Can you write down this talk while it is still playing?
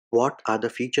What are the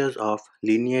features of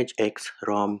LineageX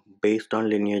Rom based on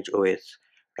Lineage OS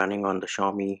running on the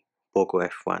Xiaomi Poco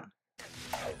F1?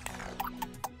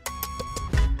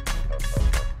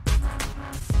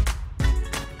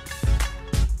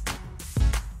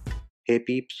 Hey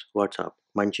peeps, what's up?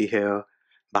 Munchie here,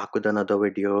 back with another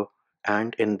video,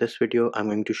 and in this video I'm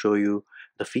going to show you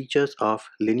the features of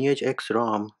LineageX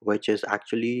Rom, which is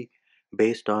actually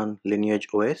based on Lineage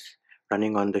OS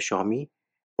running on the Xiaomi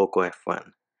Poco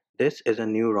F1. This is a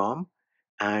new ROM,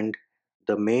 and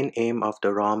the main aim of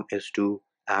the ROM is to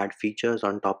add features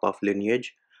on top of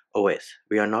Lineage OS.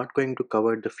 We are not going to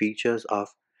cover the features of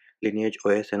Lineage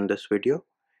OS in this video.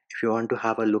 If you want to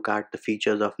have a look at the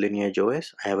features of Lineage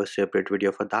OS, I have a separate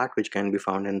video for that which can be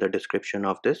found in the description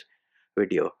of this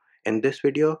video. In this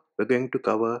video, we're going to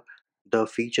cover the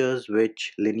features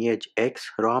which LineageX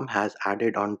ROM has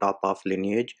added on top of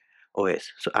Lineage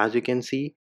OS. So as you can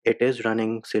see, it is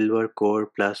running Silver Core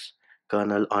Plus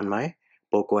kernel on my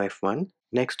Poco F1.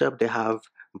 Next up, they have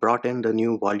brought in the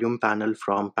new volume panel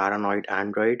from Paranoid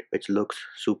Android, which looks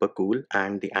super cool,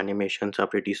 and the animations are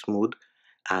pretty smooth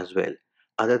as well.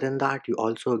 Other than that, you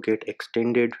also get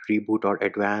extended reboot or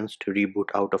advanced reboot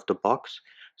out of the box.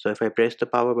 So if I press the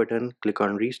power button, click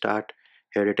on restart,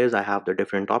 here it is. I have the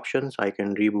different options. I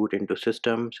can reboot into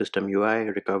system, system UI,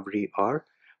 recovery, or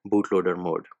bootloader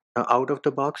mode. Now out of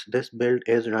the box, this build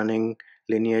is running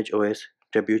Lineage OS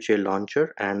Trebuchet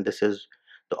launcher, and this is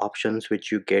the options which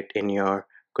you get in your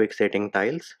quick setting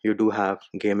tiles. You do have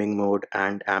gaming mode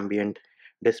and ambient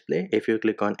display. If you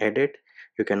click on edit,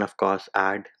 you can of course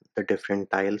add the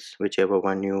different tiles, whichever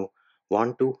one you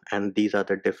want to, and these are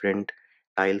the different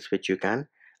tiles which you can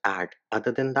add.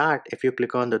 Other than that, if you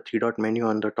click on the three dot menu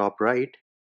on the top right,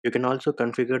 you can also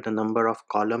configure the number of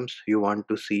columns you want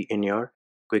to see in your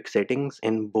quick settings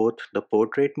in both the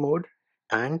portrait mode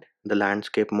and the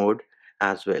landscape mode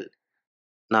as well.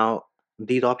 Now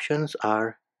these options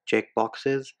are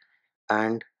checkboxes,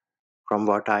 and from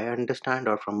what I understand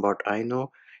or from what I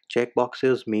know,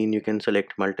 checkboxes mean you can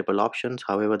select multiple options.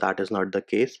 However, that is not the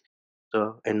case.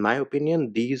 So in my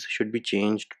opinion, these should be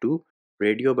changed to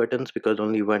radio buttons because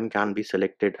only one can be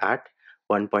selected at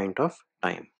one point of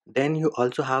time. Then you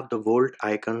also have the Volt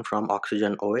icon from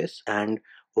Oxygen OS, and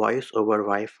voice over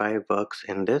Wi-Fi works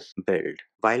in this build.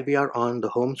 While we are on the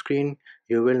home screen,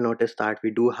 you will notice that we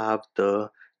do have the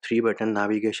 3-button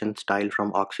navigation style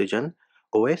from Oxygen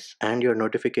OS, and your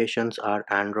notifications are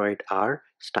Android R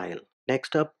style.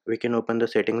 Next up, we can open the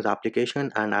settings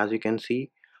application, and as you can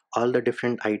see, all the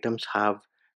different items have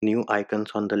new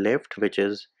icons on the left, which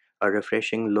is a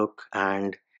refreshing look,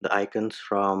 and the icons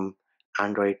from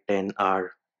Android 10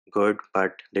 are good,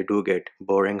 but they do get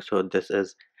boring, so this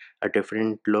is a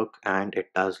different look and it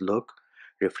does look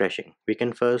refreshing. We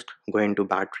can first go into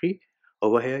battery.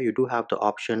 Over here you do have the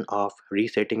option of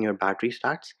resetting your battery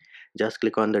stats. Just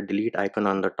click on the delete icon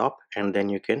on the top and then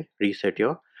you can reset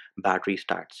your battery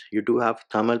stats. You do have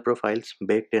thermal profiles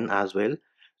baked in as well,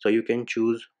 so you can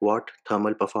choose what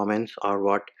thermal performance or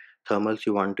what thermals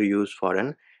you want to use for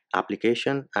an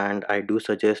application, and I do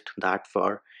suggest that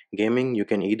for gaming you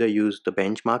can either use the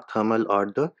benchmark thermal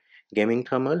or the gaming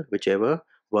thermal, whichever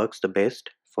works the best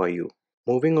for you.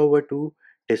 Moving over to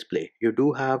display, you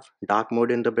do have dark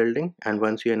mode in the building, and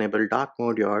once you enable dark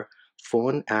mode, your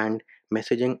phone and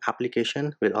messaging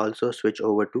application will also switch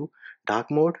over to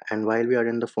dark mode. And while we are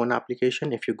in the phone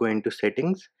application, if you go into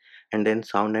settings and then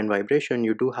sound and vibration,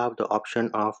 you do have the option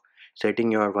of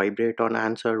setting your vibrate on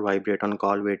answer, vibrate on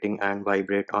call waiting, and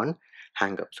vibrate on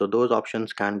hang up. So those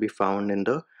options can be found in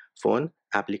the phone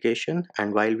application.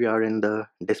 And while we are in the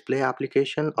display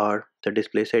application or the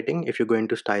display setting, if you go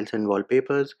into styles and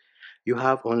wallpapers, you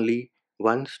have only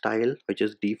one style which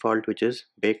is default, which is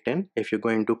baked in. If you go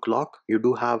into clock, you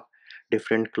do have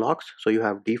different clocks. So you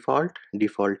have default,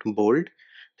 default bold,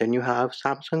 then you have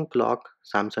Samsung clock,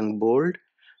 Samsung bold,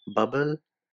 bubble,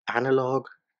 analog,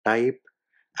 type,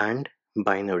 and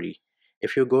binary.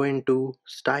 If you go into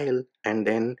style and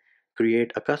then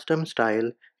create a custom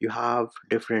style, you have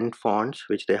different fonts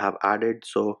which they have added.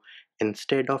 So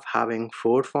instead of having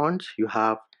 4 fonts, you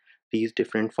have these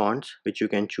different fonts which you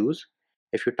can choose.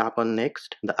 If you tap on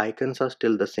next, the icons are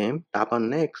still the same. Tap on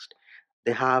next,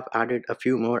 they have added a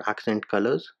few more accent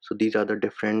colors. So these are the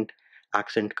different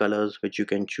accent colors which you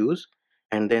can choose,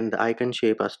 and then the icon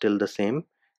shape are still the same.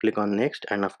 Click on next,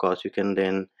 and of course you can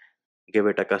then give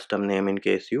it a custom name in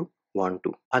case you want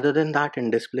to. Other than that,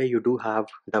 in display you do have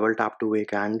double tap to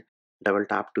wake and double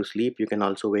tap to sleep. You can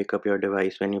also wake up your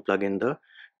device when you plug in the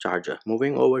charger.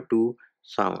 Moving over to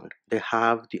sound, they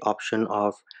have the option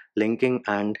of linking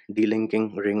and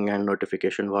delinking ring and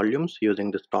notification volumes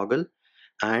using this toggle,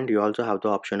 and you also have the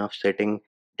option of setting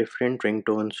different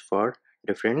ringtones for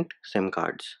different SIM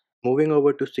cards. Moving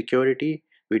over to security,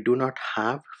 we do not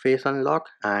have face unlock,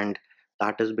 and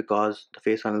that is because the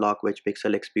face unlock which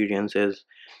Pixel Experience is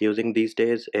using these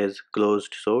days is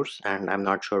closed source, and I'm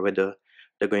not sure whether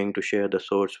they're going to share the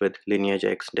source with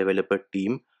LineageX developer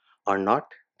team or not.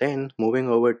 Then moving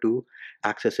over to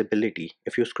accessibility.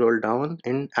 If you scroll down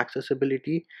in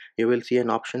accessibility, you will see an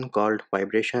option called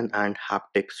vibration and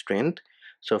haptic strength.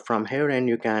 So from here in,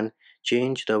 you can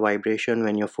change the vibration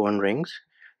when your phone rings,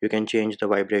 you can change the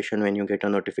vibration when you get a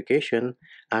notification,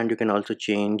 and you can also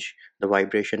change the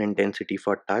vibration intensity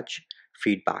for touch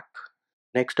feedback.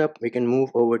 Next up, we can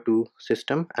move over to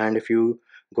system, and if you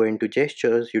go into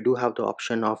gestures, you do have the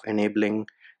option of enabling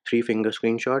three finger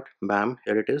screenshot. Bam,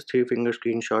 here it is, three finger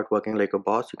screenshot working like a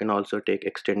boss. You can also take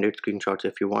extended screenshots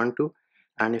if you want to,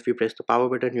 and if you press the power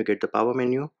button, you get the power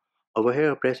menu. Over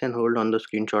here, press and hold on the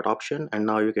screenshot option, and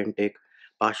now you can take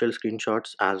partial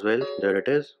screenshots as well. There it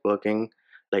is, working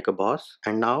like a boss.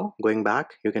 And now going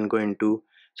back, you can go into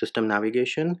system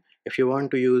navigation. If you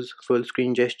want to use full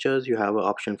screen gestures, you have an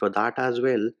option for that as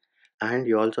well. And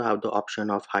you also have the option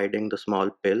of hiding the small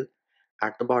pill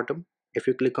at the bottom. If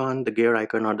you click on the gear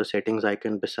icon or the settings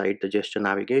icon beside the gesture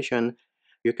navigation,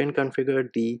 you can configure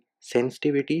the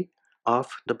sensitivity of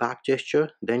the back gesture.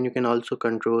 Then you can also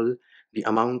control the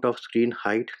amount of screen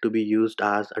height to be used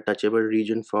as a touchable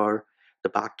region for the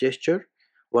back gesture.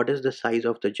 What is the size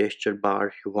of the gesture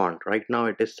bar you want? Right now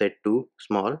it is set to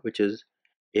small, which is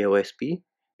AOSP.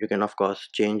 You can of course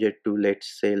change it to,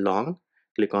 let's say, long.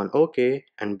 Click on OK,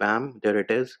 and bam, there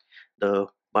it is. The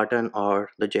button or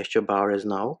the gesture bar is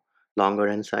now longer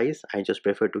in size. I just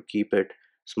prefer to keep it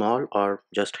small or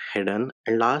just hidden.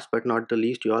 And last but not the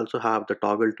least, you also have the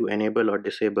toggle to enable or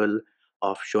disable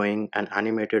of showing an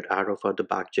animated arrow for the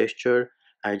back gesture.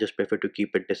 I just prefer to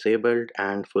keep it disabled,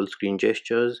 and full screen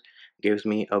gestures gives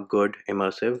me a good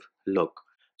immersive look.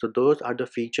 So those are the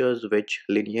features which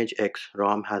LineageX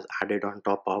Rom has added on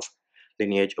top of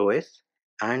Lineage OS.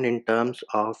 And in terms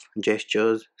of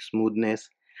gestures, smoothness,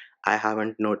 I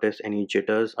haven't noticed any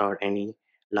jitters or any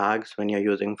lags when you're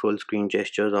using full screen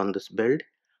gestures on this build.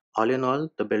 All in all,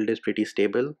 the build is pretty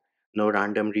stable, no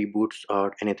random reboots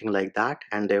or anything like that,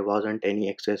 and there wasn't any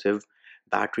excessive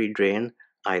battery drain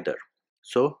either.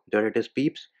 So there it is,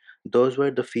 peeps. Those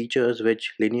were the features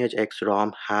which Lineage X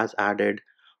ROM has added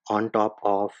on top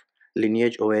of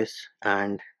Lineage OS,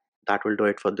 and that will do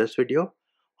it for this video.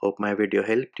 Hope my video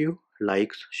helped you.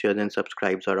 Likes, shares and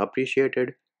subscribes are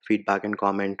appreciated. Feedback and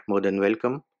comment more than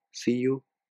welcome. See you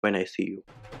when I see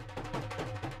you.